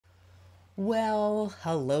Well,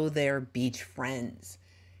 hello there, beach friends.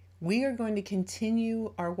 We are going to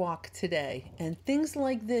continue our walk today, and things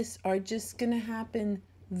like this are just going to happen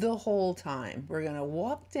the whole time. We're going to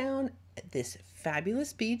walk down this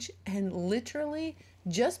fabulous beach and literally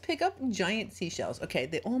just pick up giant seashells. Okay,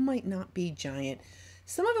 they all might not be giant.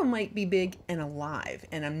 Some of them might be big and alive,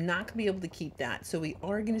 and I'm not going to be able to keep that. So we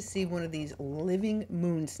are going to see one of these living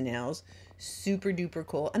moon snails. Super duper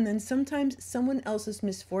cool. And then sometimes someone else's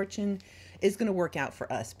misfortune is going to work out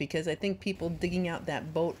for us, because I think people digging out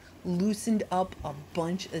that boat loosened up a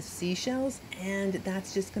bunch of seashells, and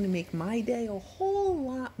that's just going to make my day a whole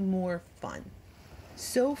lot more fun.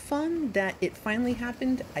 So fun that it finally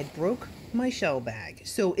happened. I broke my shell bag.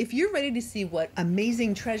 So if you're ready to see what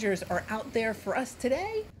amazing treasures are out there for us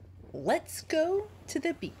today, let's go to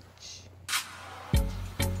the beach.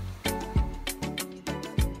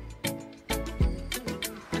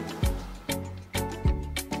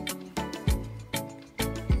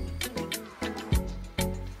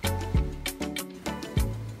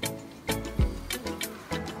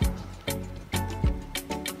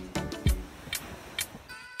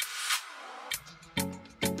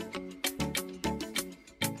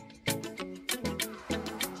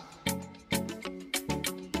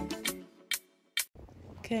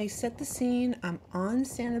 Okay, set the scene. I'm on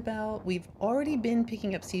Sanibel. We've already been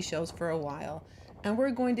picking up seashells for a while, and we're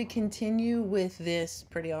going to continue with this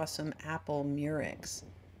pretty awesome apple murex.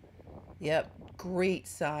 Yep, great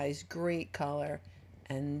size, great color,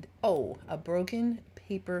 and oh, a broken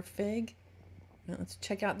paper fig. Now let's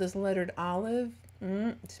check out this lettered olive.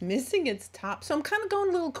 It's missing its top, so I'm kind of going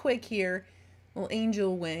a little quick here. Little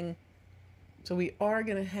angel wing. So we are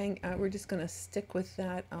going to hang out. We're just going to stick with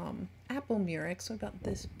that apple murex. What about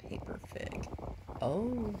this paper fig?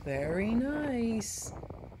 Oh, very nice.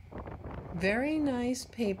 Very nice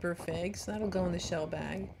paper fig. So that'll go in the shell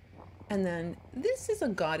bag. And then this is a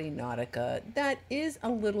gaudy nautica that is a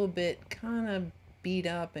little bit kind of beat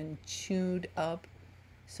up and chewed up.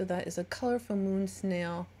 So that is a colorful moon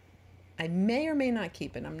snail. I may or may not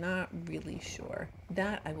keep it. I'm not really sure.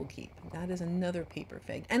 That I will keep. That is another paper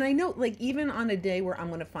fig. And I know, like, even on a day where I'm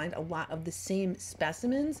going to find a lot of the same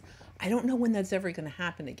specimens, I don't know when that's ever going to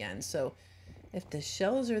happen again. So if the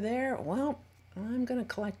shells are there, well, I'm going to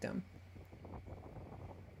collect them.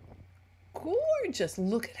 Gorgeous.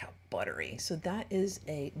 Look at how buttery. So that is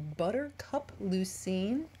a buttercup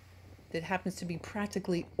lucine that happens to be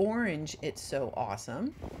practically orange. It's so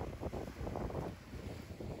awesome.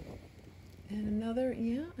 And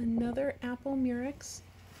another apple murex.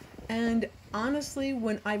 And honestly,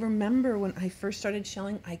 when I first started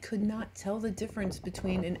shelling, I could not tell the difference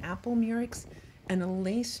between an apple murex and a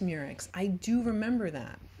lace murex. I do remember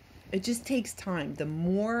that. It just takes time. The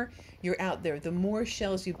more you're out there, the more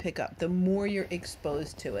shells you pick up, the more you're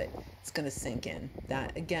exposed to it. It's going to sink in.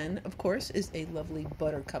 That, again, of course, is a lovely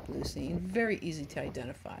buttercup lucine. Very easy to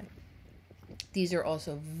identify. These are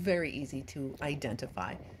also very easy to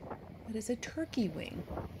identify. That is a turkey wing.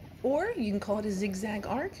 Or you can call it a zigzag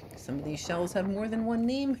arc. Some of these shells have more than one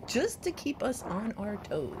name just to keep us on our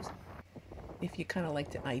toes. If you kind of like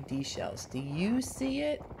to ID shells. Do you see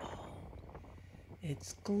it? Oh,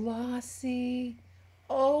 it's glossy.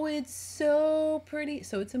 Oh, it's so pretty.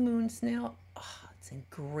 So it's a moon snail. Oh, it's in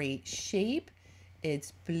great shape.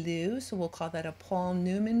 It's blue, so we'll call that a Paul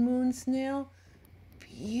Newman moon snail.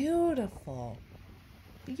 Beautiful.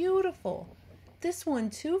 Beautiful. This one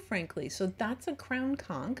too, frankly. So that's a crown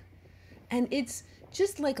conch, and it's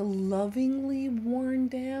just like lovingly worn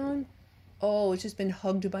down. Oh, it's just been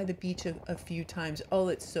hugged by the beach a few times. Oh,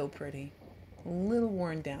 it's so pretty. A little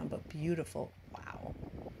worn down, but beautiful. Wow.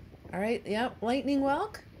 All right, yep, lightning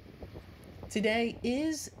whelk. Today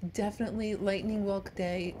is definitely lightning whelk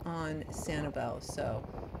day on Sanibel, so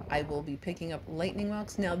I will be picking up lightning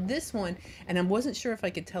whelks. Now this one, and I wasn't sure if I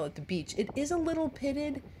could tell at the beach, it is a little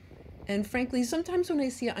pitted. And frankly, sometimes when I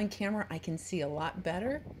see it on camera, I can see a lot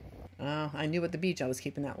better. I knew at the beach I was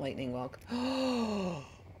keeping that lightning whelk.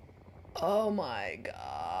 Oh my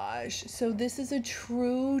gosh. So this is a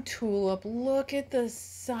true tulip. Look at the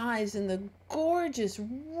size and the gorgeous,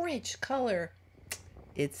 rich color.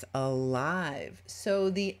 It's alive. So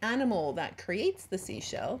the animal that creates the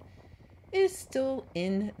seashell is still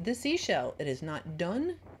in the seashell. It is not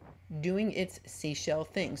done doing its seashell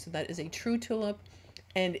thing. So that is a true tulip.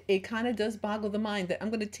 And it kind of does boggle the mind that I'm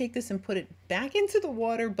going to take this and put it back into the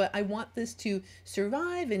water, but I want this to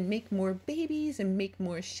survive and make more babies and make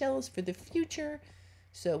more shells for the future.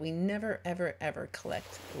 So we never, ever, ever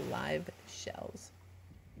collect live shells.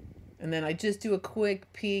 And then I just do a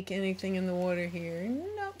quick peek, anything in the water here?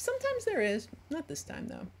 No, sometimes there is. Not this time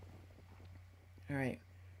though. All right,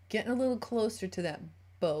 getting a little closer to that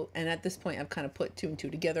boat. And at this point, I've kind of put two and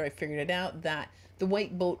two together. I figured it out that the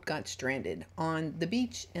white boat got stranded on the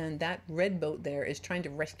beach, and that red boat there is trying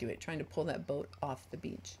to rescue it, trying to pull that boat off the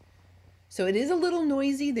beach. So it is a little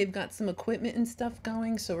noisy. They've got some equipment and stuff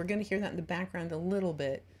going, so we're going to hear that in the background a little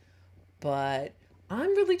bit. But I'm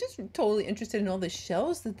really just totally interested in all the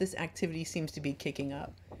shells that this activity seems to be kicking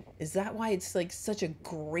up. Is that why it's like such a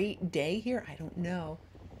great day here? I don't know.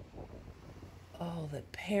 Oh, the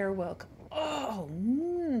pear welcome. Oh,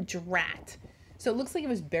 drat. So it looks like it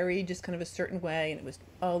was buried just kind of a certain way, and it was,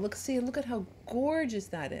 oh, look at how gorgeous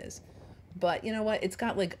that is. But you know what? It's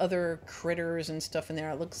got like other critters and stuff in there.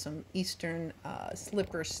 It looks some eastern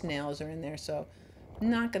slipper snails are in there, so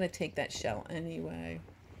not going to take that shell anyway.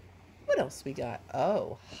 What else we got?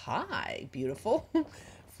 Oh, hi, beautiful.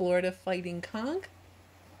 Florida fighting conch.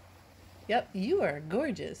 Yep, you are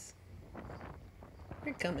gorgeous.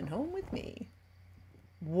 You're coming home with me.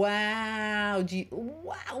 Wow,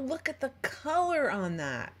 wow, look at the color on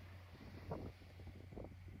that.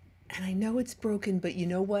 And I know it's broken, but you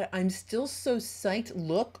know what? I'm still so psyched.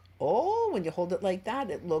 Look, oh, when you hold it like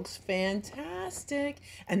that, it looks fantastic.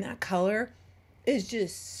 And that color is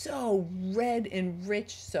just so red and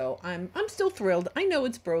rich. So I'm still thrilled. I know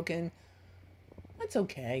it's broken. That's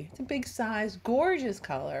okay. It's a big size, gorgeous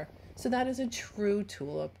color. So that is a true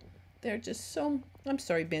tulip. They're just so, I'm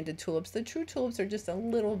sorry, banded tulips. The true tulips are just a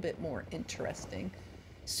little bit more interesting.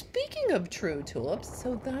 Speaking of true tulips,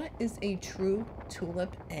 so that is a true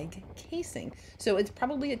tulip egg casing. So it's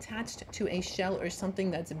probably attached to a shell or something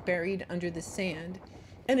that's buried under the sand.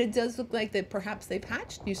 And it does look like that perhaps they've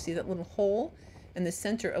hatched. You see that little hole in the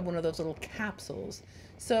center of one of those little capsules.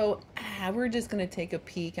 So we're just going to take a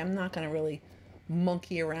peek. I'm not going to really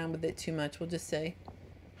monkey around with it too much. We'll just say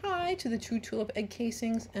hi to the true tulip egg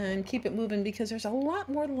casings and keep it moving because there's a lot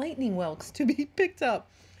more lightning whelks to be picked up.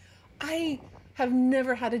 I have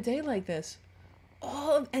never had a day like this.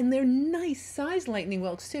 Oh, and they're nice size lightning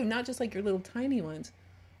whelks too, not just like your little tiny ones.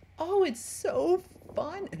 Oh, it's so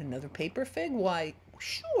fun. And another paper fig? Why,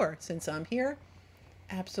 sure, since I'm here.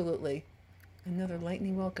 Absolutely. Another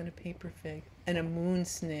lightning whelk and a paper fig. And a moon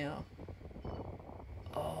snail.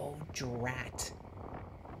 Oh, drat.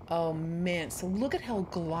 Oh man, so look at how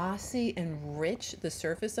glossy and rich the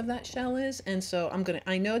surface of that shell is. And so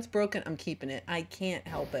I know it's broken, I'm keeping it. I can't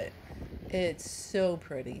help it. It's so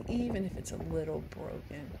pretty, even if it's a little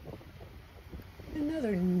broken.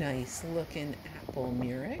 Another nice looking apple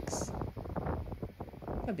murex.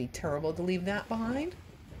 That'd be terrible to leave that behind.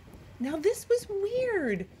 Now this was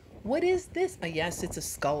weird. What is this? Yes, it's a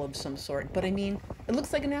skull of some sort, but I mean, it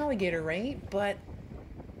looks like an alligator, right? But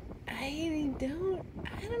I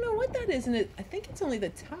don't know what that is, and I think it's only the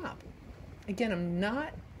top. Again, I'm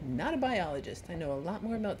not a biologist. I know a lot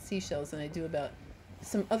more about seashells than I do about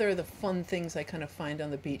some other of the fun things I kind of find on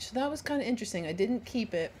the beach. So that was kind of interesting. I didn't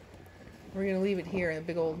keep it. We're going to leave it here, a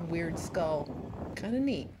big old weird skull. Kind of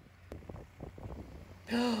neat.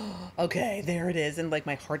 Okay, there it is. And like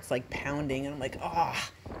my heart's like pounding and I'm like, ah,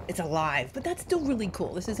 it's alive. But that's still really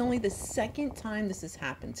cool. This is only the second time this has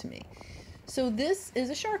happened to me. So this is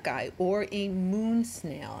a shark eye or a moon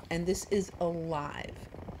snail, and this is alive.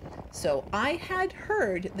 So I had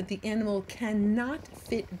heard that the animal cannot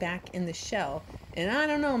fit back in the shell. And I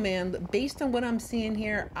don't know, man, but based on what I'm seeing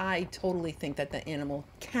here, I totally think that the animal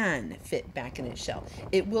can fit back in its shell.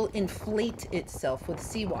 It will inflate itself with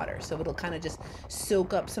seawater. So it'll kind of just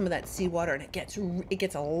soak up some of that seawater, and it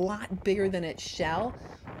gets a lot bigger than its shell.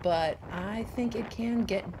 But I think it can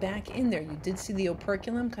get back in there. You did see the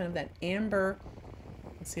operculum, kind of that amber.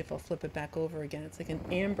 Let's see if I'll flip it back over again. It's like an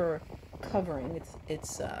amber covering.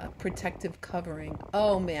 It's protective covering.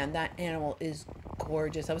 Oh man, that animal is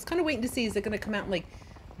gorgeous. I was kind of waiting to see, is it going to come out and like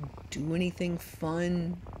do anything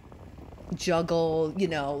fun, juggle, you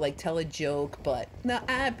know, like tell a joke, but no,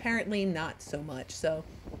 apparently not so much. So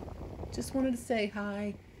just wanted to say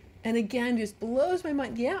hi. And again, just blows my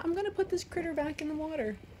mind. Yeah, I'm going to put this critter back in the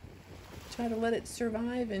water. Try to let it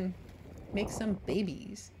survive and make some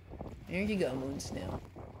babies. There you go, moon snail.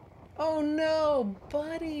 Oh no,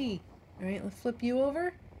 buddy. All right, let's flip you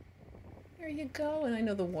over. There you go. And I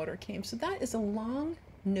know the water came. So that is a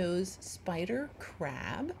long-nosed spider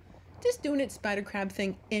crab. Just doing its spider crab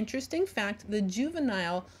thing. Interesting fact, the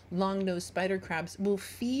juvenile long-nosed spider crabs will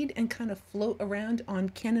feed and kind of float around on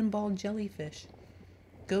cannonball jellyfish.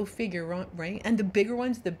 Go figure, right? And the bigger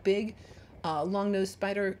ones, the big long-nosed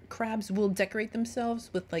spider crabs will decorate themselves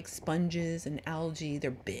with like sponges and algae.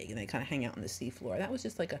 They're big and they kind of hang out on the seafloor. That was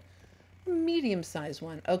just like a medium-sized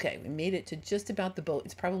one. Okay, we made it to just about the boat.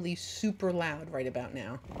 It's probably super loud right about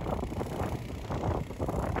now.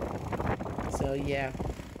 So yeah,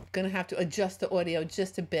 Gonna have to adjust the audio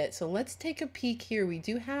just a bit. So let's take a peek here. We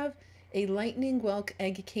do have a lightning whelk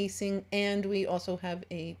egg casing, and we also have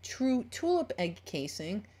a true tulip egg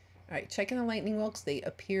casing. All right, checking the lightning whelks. They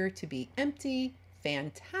appear to be empty.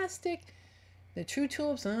 Fantastic. The true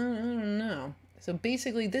tulips, I don't know. So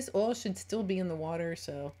basically this all should still be in the water.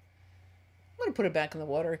 So I'm gonna put it back in the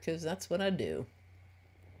water because that's what I do.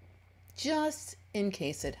 Just in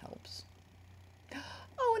case it helps.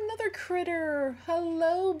 Oh, another critter.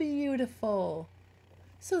 Hello, beautiful.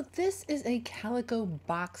 So this is a calico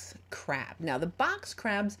box crab. Now the box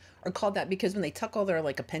crabs are called that because when they tuck all their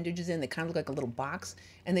like appendages in, they kind of look like a little box,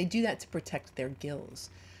 and they do that to protect their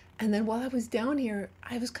gills. And then while I was down here,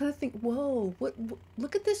 I was kind of thinking, whoa, what,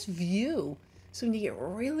 look at this view. So when you get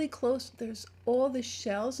really close, there's all the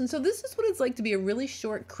shells. And so this is what it's like to be a really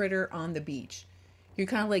short critter on the beach. You're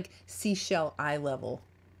kind of like seashell eye level.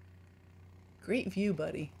 Great view,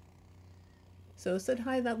 buddy. So said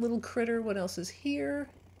hi to that little critter. What else is here?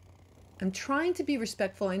 I'm trying to be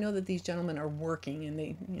respectful. I know that these gentlemen are working and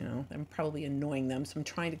they, you know, I'm probably annoying them. So I'm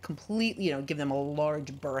trying to completely, you know, give them a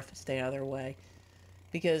large berth, stay out of their way.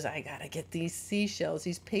 Because I gotta get these seashells.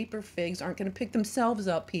 These paper figs aren't gonna pick themselves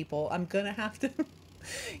up, people. I'm gonna have to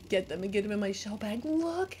get them and get them in my shell bag.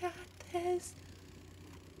 Look at this.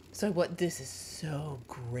 So what, this is so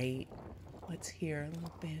great. What's here? A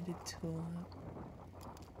little banded tulip.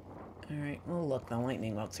 All right, well, look, the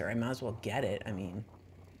lightning whelks here. I might as well get it. I mean,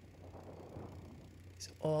 there's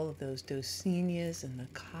all of those dosinias and the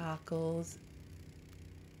cockles.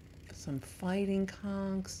 Some fighting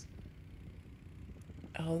conchs.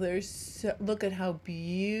 Oh, there's so, look at how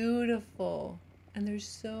beautiful. And there's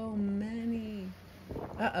so many.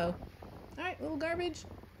 Uh-oh. All right, little garbage.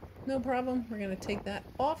 No problem. We're going to take that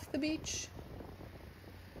off the beach.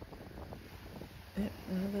 Yep,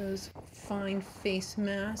 one of those fine face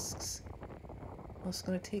masks. Also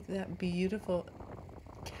going to take that beautiful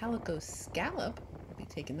calico scallop. I'll be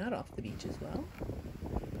taking that off the beach as well.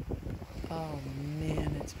 Oh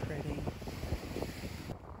man, it's pretty.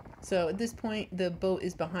 So at this point, the boat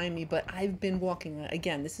is behind me, but I've been walking.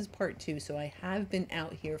 Again, this is part 2, so I have been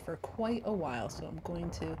out here for quite a while. So I'm going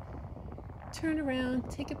to turn around,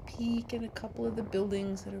 take a peek at a couple of the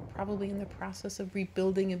buildings that are probably in the process of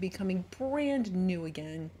rebuilding and becoming brand new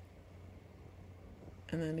again.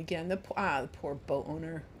 And then again, the poor boat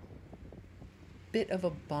owner. Bit of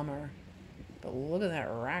a bummer. But look at that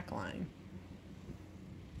rack line.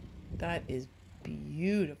 That is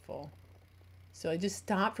beautiful. So I just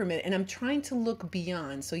stopped for a minute and I'm trying to look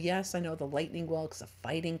beyond. So yes, I know the lightning whelks, the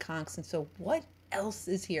fighting conchs, and so what else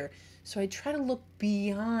is here? So I try to look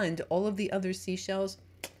beyond all of the other seashells.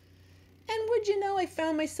 And would you know, I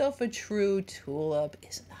found myself a true tulip.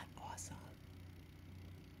 Isn't that awesome?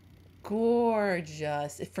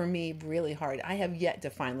 Gorgeous. For me, really hard. I have yet to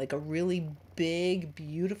find like a really big,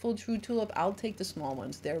 beautiful true tulip. I'll take the small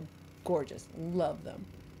ones. They're gorgeous. Love them.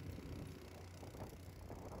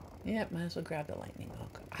 Yep, might as well grab the lightning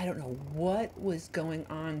whelk. I don't know what was going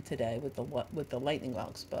on today with the lightning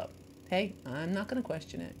whelks, but hey, I'm not going to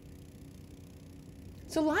question it.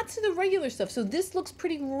 So lots of the regular stuff. So this looks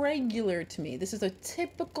pretty regular to me. This is a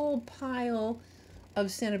typical pile of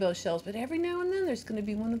Sanibel shells, but every now and then there's going to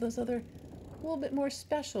be one of those other, a little bit more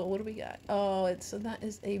special. What do we got? Oh, so that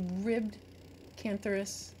is a ribbed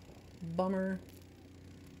cantharus. Bummer.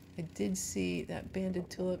 I did see that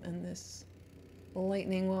banded tulip and this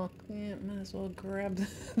lightning whelk. Yeah, might as well grab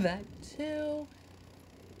that too.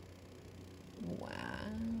 Wow.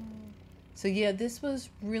 So yeah, this was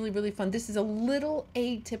really, really fun. This is a little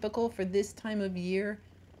atypical for this time of year.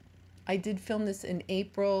 I did film this in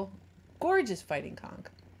April. Gorgeous fighting conch.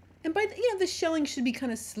 And by the, you know, the shelling should be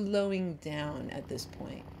kind of slowing down at this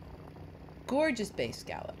point. Gorgeous base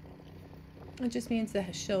scallop. It just means the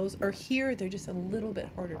shells are here. They're just a little bit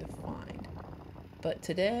harder to find. But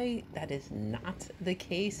today, that is not the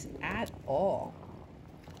case at all.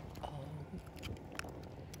 Oh.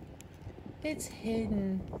 It's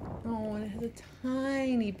hidden. Oh, and it has a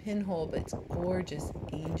tiny pinhole, but it's gorgeous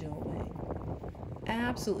angel wing.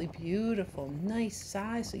 Absolutely beautiful. Nice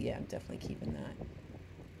size. So yeah, I'm definitely keeping that.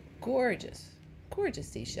 Gorgeous. Gorgeous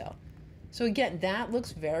seashell. So again, that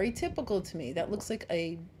looks very typical to me. That looks like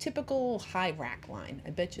a typical high rack line.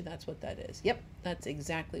 I bet you that's what that is. Yep, that's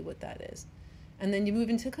exactly what that is. And then you move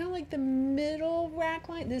into kind of like the middle rack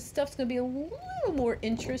line. This stuff's going to be a little more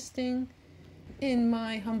interesting, in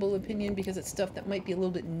my humble opinion, because it's stuff that might be a little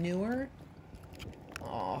bit newer.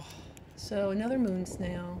 Oh, so another moon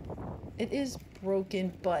snail. It is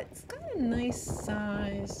broken, but it's got a nice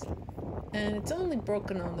size. And it's only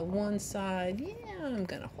broken on the one side. Yeah, I'm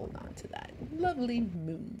going to hold on to that. Lovely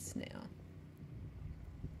moon snail.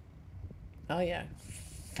 Oh yeah,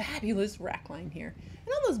 fabulous rack line here. And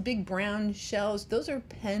all those big brown shells, those are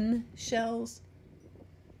pen shells.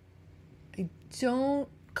 I don't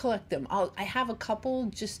collect them. I have a couple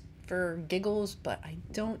just for giggles, but I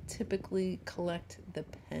don't typically collect the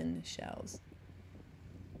pen shells.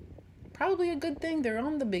 Probably a good thing they're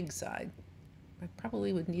on the big side. I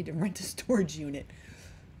probably would need to rent a storage unit.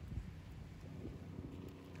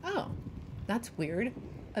 Oh, that's weird.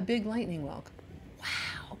 A big lightning whelk.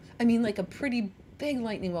 Wow. I mean, like a pretty big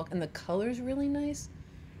lightning whelk, and the color's really nice.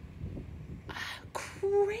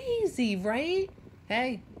 Crazy, right?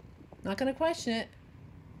 Hey, not gonna question it.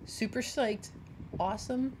 Super psyched.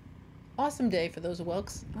 Awesome, awesome day for those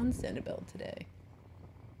whelks on Sanibel today.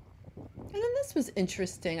 And then this was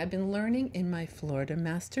interesting. I've been learning in my Florida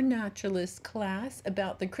Master Naturalist class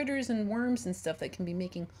about the critters and worms and stuff that can be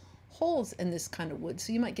making holes in this kind of wood.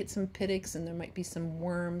 So you might get some pittix and there might be some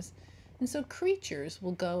worms. And so creatures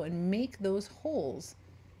will go and make those holes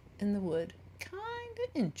in the wood. Kind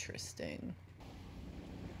of interesting.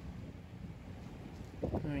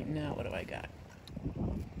 All right, now what do I got?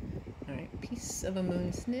 All right, piece of a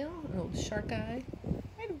moon snail, an old shark eye,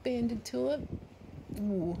 right, a banded tulip.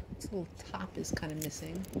 Ooh, its little top is kind of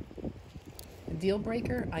missing. A deal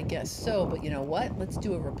breaker? I guess so, but you know what? Let's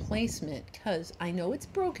do a replacement, because I know it's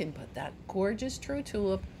broken, but that gorgeous true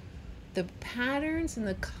tulip, the patterns and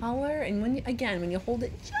the color, and when you hold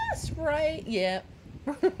it just right, yeah,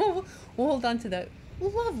 we'll hold on to that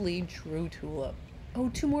lovely true tulip. Oh,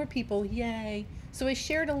 2 more people, yay. So I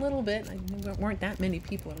shared a little bit. There weren't that many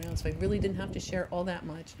people around, so I really didn't have to share all that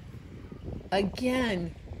much.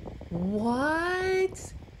 Again,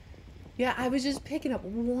 what? Yeah, I was just picking up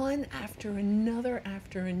one after another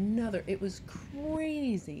after another. It was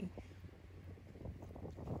crazy.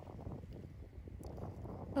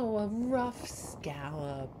 Oh, a rough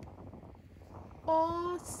scallop.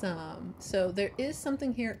 Awesome. So there is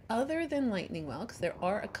something here other than lightning whelks. There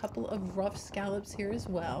are a couple of rough scallops here as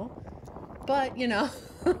well. But, you know,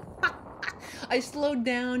 I slowed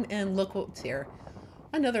down and look what's here.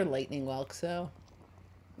 Another lightning whelk. So,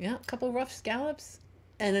 yeah, a couple rough scallops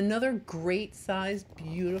and another great sized,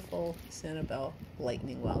 beautiful Sanibel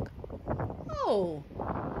lightning whelk. Oh,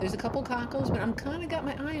 there's a couple cockles, but I'm kind of got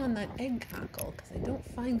my eye on that egg cockle because I don't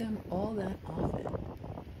find them all that often.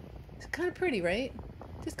 It's kind of pretty, right?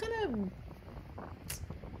 Just kind of,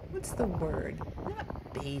 what's the word?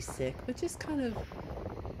 Not basic, but just kind of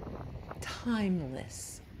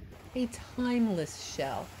timeless. A timeless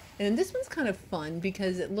shell. And this one's kind of fun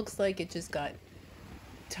because it looks like it just got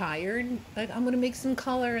tired. Like, I'm gonna make some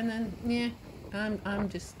color and then, yeah, I'm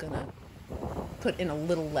just gonna put in a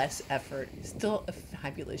little less effort. Still a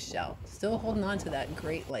fabulous shell. Still holding on to that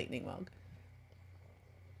great lightning whelk.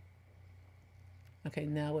 Okay,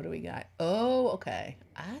 now what do we got? Oh, okay.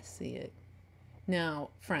 I see it.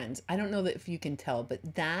 Now, friends, I don't know if you can tell,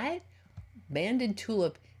 but that banded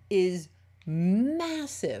tulip is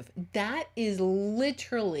massive. That is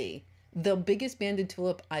literally the biggest banded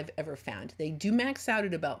tulip I've ever found. They do max out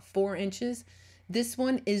at about 4 inches. This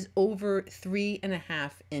one is over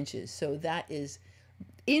 3.5 inches. So that is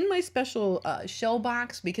in my special shell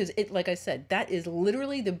box because it, like I said, that is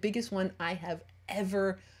literally the biggest one I have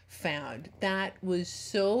ever found. That was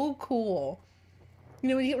so cool. You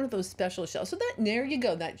know, when you get one of those special shells. So that, there you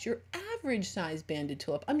go. That's your average size banded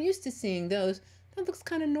tulip. I'm used to seeing those. That looks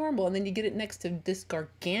kind of normal. And then you get it next to this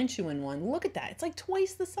gargantuan one. Look at that. It's like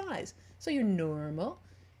twice the size. So you're normal,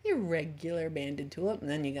 your regular banded tulip, and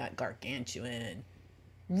then you got gargantuan.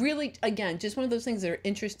 Really, again, just one of those things that are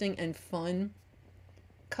interesting and fun.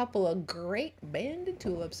 Couple of great banded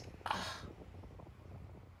tulips. Ah,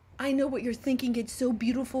 I know what you're thinking. It's so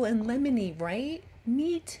beautiful and lemony, right?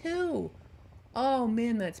 Me too. Oh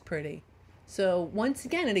man, that's pretty. So once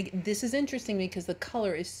again, and this is interesting because the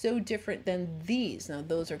color is so different than these. Now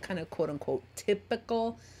those are kind of quote unquote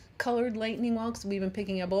typical colored lightning whelks we've been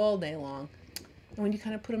picking up all day long. And when you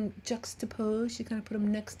kind of put them juxtaposed, you kind of put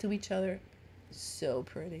them next to each other. So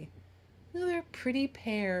pretty. Another pretty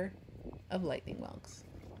pair of lightning whelks.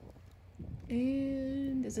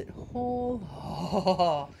 And is it whole?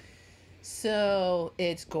 Oh, so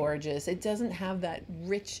it's gorgeous. It doesn't have that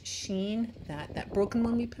rich sheen that broken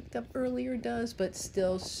one we picked up earlier does, but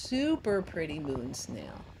still super pretty moon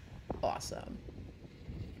snail. Awesome.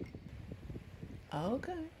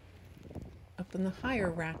 Okay. Up in the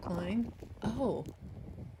higher rack line. Oh,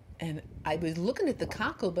 and I was looking at the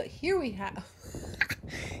cockle, but here we have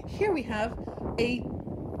here we have a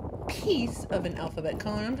piece of an alphabet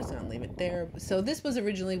cone. I'm just going to leave it there. So this was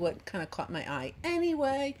originally what kind of caught my eye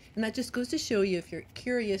anyway. And that just goes to show you, if you're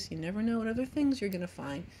curious, you never know what other things you're going to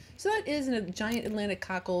find. So that is a giant Atlantic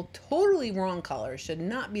cockle, totally wrong color. Should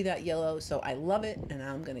not be that yellow. So I love it and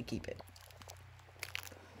I'm going to keep it.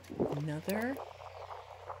 Another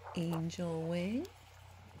angel wing.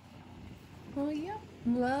 Oh yeah,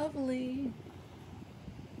 lovely.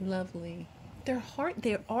 Lovely. They're hard.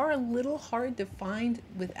 They are a little hard to find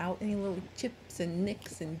without any little chips and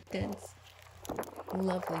nicks and dents.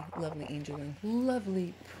 Lovely, lovely angel wing.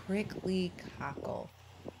 Lovely prickly cockle.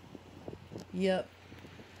 Yep.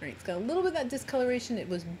 All right, it's got a little bit of that discoloration. It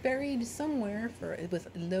was buried somewhere with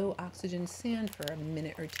low oxygen sand for a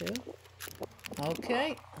minute or two.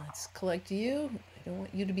 Okay, let's collect you. I don't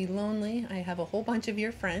want you to be lonely. I have a whole bunch of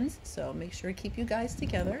your friends, so make sure to keep you guys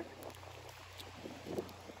together.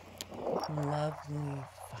 Lovely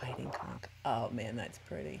fighting conch. Oh man, that's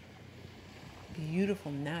pretty.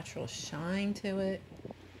 Beautiful natural shine to it.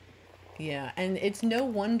 Yeah, and it's no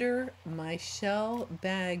wonder my shell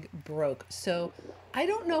bag broke. So I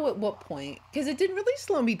don't know at what point, because it didn't really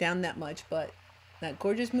slow me down that much, but that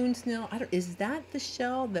gorgeous moon snail, is that the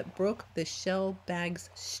shell that broke the shell bag's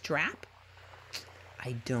strap?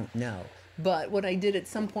 I don't know. But what I did at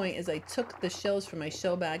some point is I took the shells from my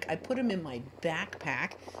shell bag, I put them in my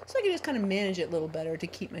backpack so I could just kind of manage it a little better to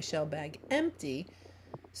keep my shell bag empty.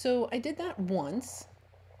 So I did that once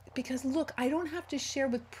because look, I don't have to share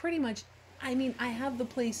with pretty much, I mean, I have the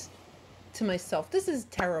place to myself. This is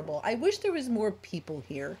terrible. I wish there was more people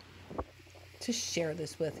here to share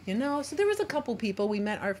this with, you know? So there was a couple people. We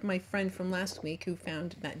met my friend from last week who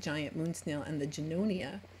found that giant moon snail and the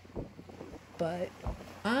Junonia. But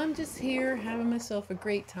I'm just here having myself a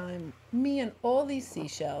great time, me and all these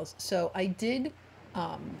seashells. So I did,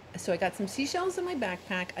 so I got some seashells in my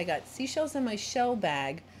backpack. I got seashells in my shell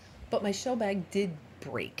bag, but my shell bag did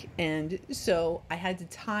break. And so I had to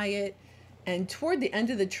tie it. And toward the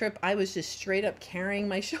end of the trip, I was just straight up carrying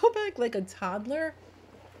my shell bag like a toddler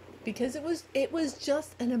because it was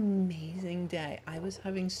just an amazing day. I was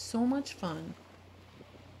having so much fun.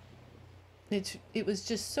 It was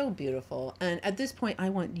just so beautiful. And at this point, I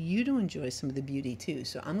want you to enjoy some of the beauty too.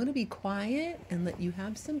 So I'm going to be quiet and let you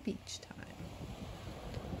have some beach time.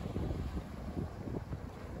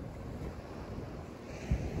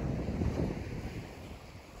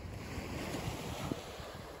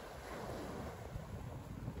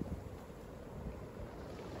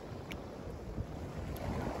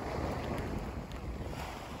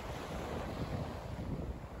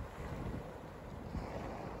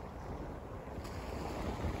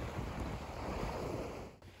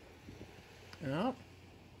 Oh,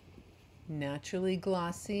 naturally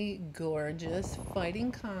glossy, gorgeous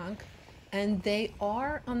fighting conch. And they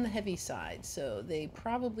are on the heavy side, so they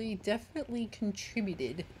probably definitely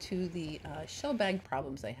contributed to the shell bag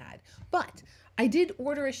problems I had. But I did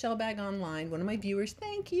order a shell bag online. One of my viewers,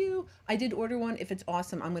 thank you. I did order one. If it's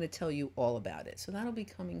awesome, I'm going to tell you all about it. So that'll be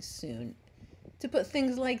coming soon. To put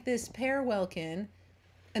things like this pear whelk in,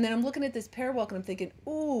 and then I'm looking at this pear whelk and I'm thinking,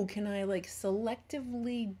 ooh, can I like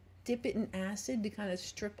selectively dip it in acid to kind of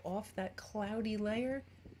strip off that cloudy layer?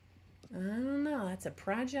 I don't know. That's a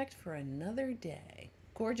project for another day.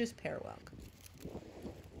 Gorgeous pear whelk.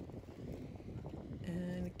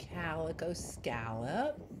 And calico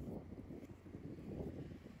scallop.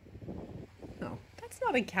 Oh, that's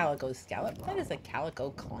not a calico scallop. That is a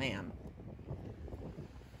calico clam.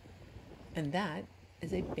 And that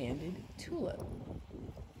is a banded tulip.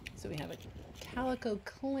 So we have a calico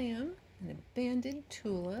clam and a banded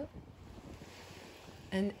tulip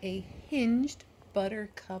and a hinged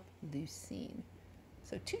buttercup lucine.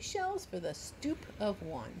 So 2 shells for the stoop of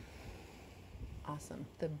 1. Awesome.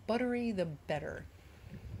 The buttery, the better.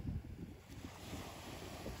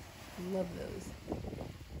 Love those.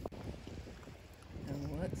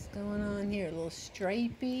 And what's going on here? A little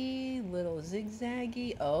stripey, little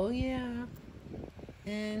zigzaggy. Oh yeah.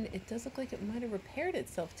 And it does look like it might have repaired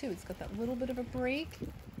itself too. It's got that little bit of a break.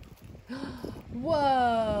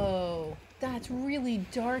 Whoa, that's really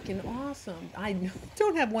dark and awesome. I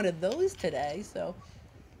don't have one of those today, so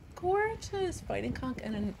gorgeous fighting conch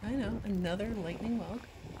and I know another lightning whelk.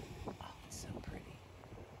 Oh, it's so pretty.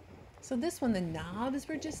 So this one, the knobs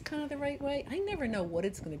were just kind of the right way. I never know what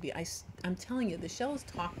it's going to be. I'm telling you, the shells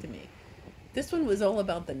talk to me. This one was all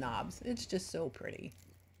about the knobs. It's just so pretty.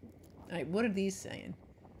 All right, what are these saying?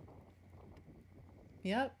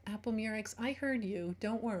 Yep, apple murex. I heard you.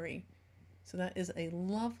 Don't worry. So that is a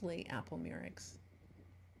lovely apple murex.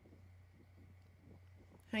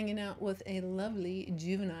 Hanging out with a lovely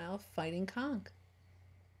juvenile fighting conch.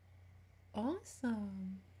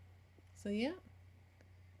 Awesome. So yeah,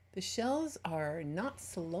 the shells are not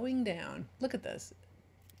slowing down. Look at this.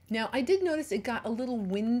 Now, I did notice it got a little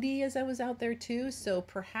windy as I was out there too, so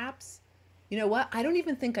perhaps, you know what? I don't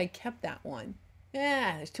even think I kept that one.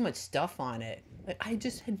 Yeah, there's too much stuff on it. Like, I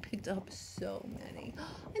just had picked up so many.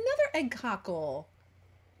 Another egg cockle.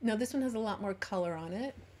 Now, this one has a lot more color on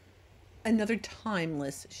it. Another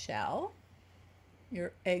timeless shell.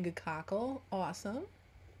 Your egg cockle. Awesome.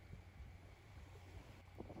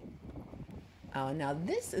 Oh, now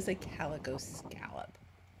this is a calico scallop.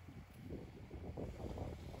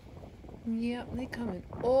 Yep, they come in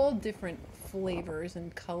all different flavors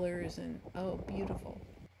and colors and oh, beautiful.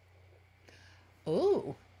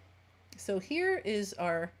 Oh, so here is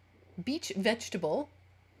our beach vegetable,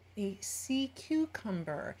 a sea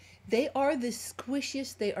cucumber. They are the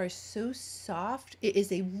squishiest. They are so soft. It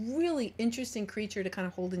is a really interesting creature to kind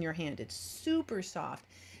of hold in your hand. It's super soft.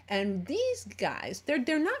 And these guys,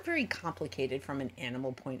 they're not very complicated from an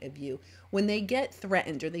animal point of view. When they get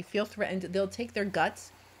threatened or they feel threatened, they'll take their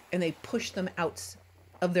guts and they push them out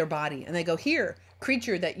of their body. And they go, here,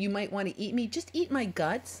 creature that you might want to eat me, just eat my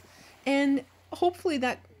guts. And hopefully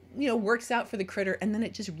that, works out for the critter. And then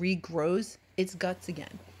it just regrows its guts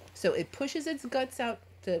again. So it pushes its guts out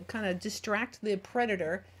to kind of distract the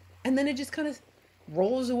predator. And then it just kind of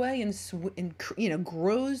rolls away and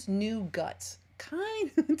grows new guts.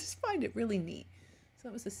 Just find it really neat. So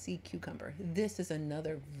that was a sea cucumber. This is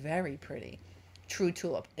another very pretty true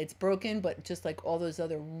tulip. It's broken, but just like all those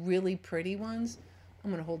other really pretty ones, I'm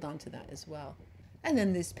going to hold on to that as well. And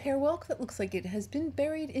then this pear whelk that looks like it has been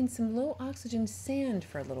buried in some low oxygen sand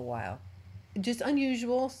for a little while. Just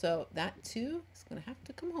unusual, so that too is going to have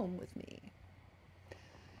to come home with me.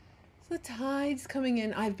 So the tide's coming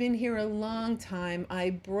in. I've been here a long time. I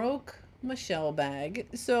broke my shell bag.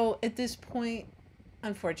 So at this point,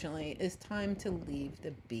 unfortunately, it's time to leave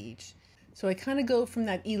the beach. So I kind of go from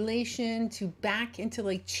that elation to back into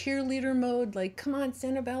like cheerleader mode. Like, come on,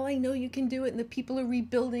 Sanibel, I know you can do it. And the people are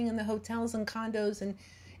rebuilding in the hotels and condos. And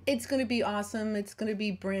it's going to be awesome. It's going to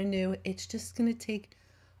be brand new. It's just going to take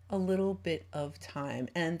a little bit of time.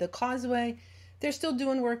 And the causeway, they're still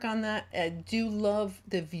doing work on that. I do love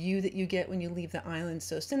the view that you get when you leave the island.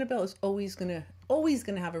 So Sanibel is always gonna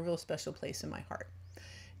have a real special place in my heart.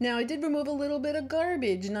 Now, I did remove a little bit of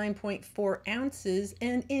garbage, 9.4 ounces,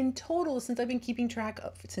 and in total, since I've been keeping track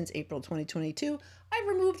of since April 2022, I've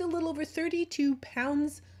removed a little over 32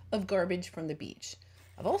 pounds of garbage from the beach.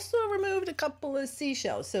 I've also removed a couple of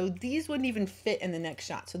seashells, so these wouldn't even fit in the next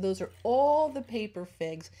shot. So those are all the paper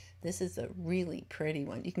figs. This is a really pretty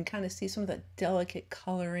one. You can kind of see some of that delicate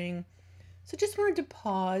coloring. So just wanted to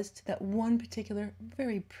pause to that one particular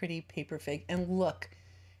very pretty paper fig, and look,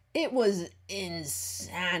 it was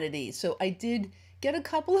insanity. So I did get a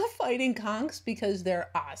couple of fighting conchs because they're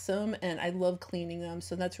awesome and I love cleaning them.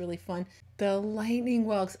 So that's really fun. The lightning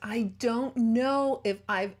whelks, I don't know if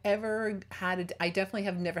I've ever had I definitely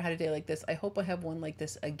have never had a day like this. I hope I have one like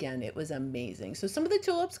this again. It was amazing. So some of the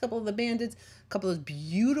tulips, a couple of the bandits, a couple of those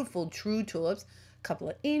beautiful true tulips, a couple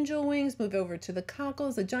of angel wings, move over to the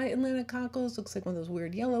cockles, the giant Atlantic cockles, looks like one of those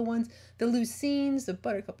weird yellow ones, the lucines, the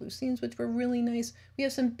buttercup lucines, which were really nice. We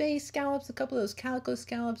have some bay scallops, a couple of those calico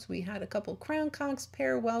scallops. We had a couple crown conchs,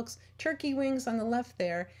 pear whelks, turkey wings on the left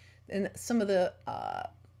there, and some of the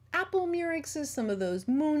apple murex, some of those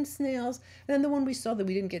moon snails, and then the one we saw that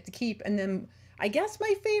we didn't get to keep, and then I guess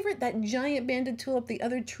my favorite, that giant banded tulip, the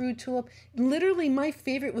other true tulip. Literally my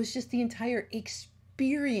favorite was just the entire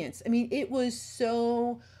experience. I mean, it was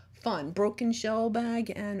so fun. Broken shell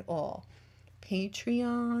bag and all.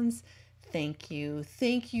 Patreons, thank you.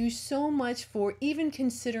 Thank you so much for even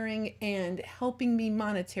considering and helping me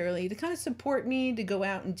monetarily to kind of support me to go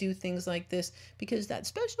out and do things like this, because that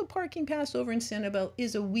special parking pass over in Sanibel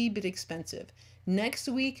is a wee bit expensive. Next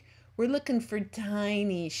week, we're looking for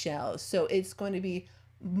tiny shells. So it's going to be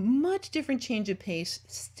much different change of pace,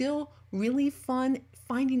 still really fun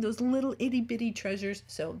finding those little itty bitty treasures.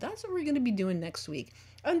 So that's what we're going to be doing next week.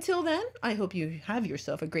 Until then, I hope you have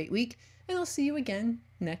yourself a great week, and I'll see you again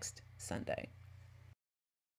next Sunday.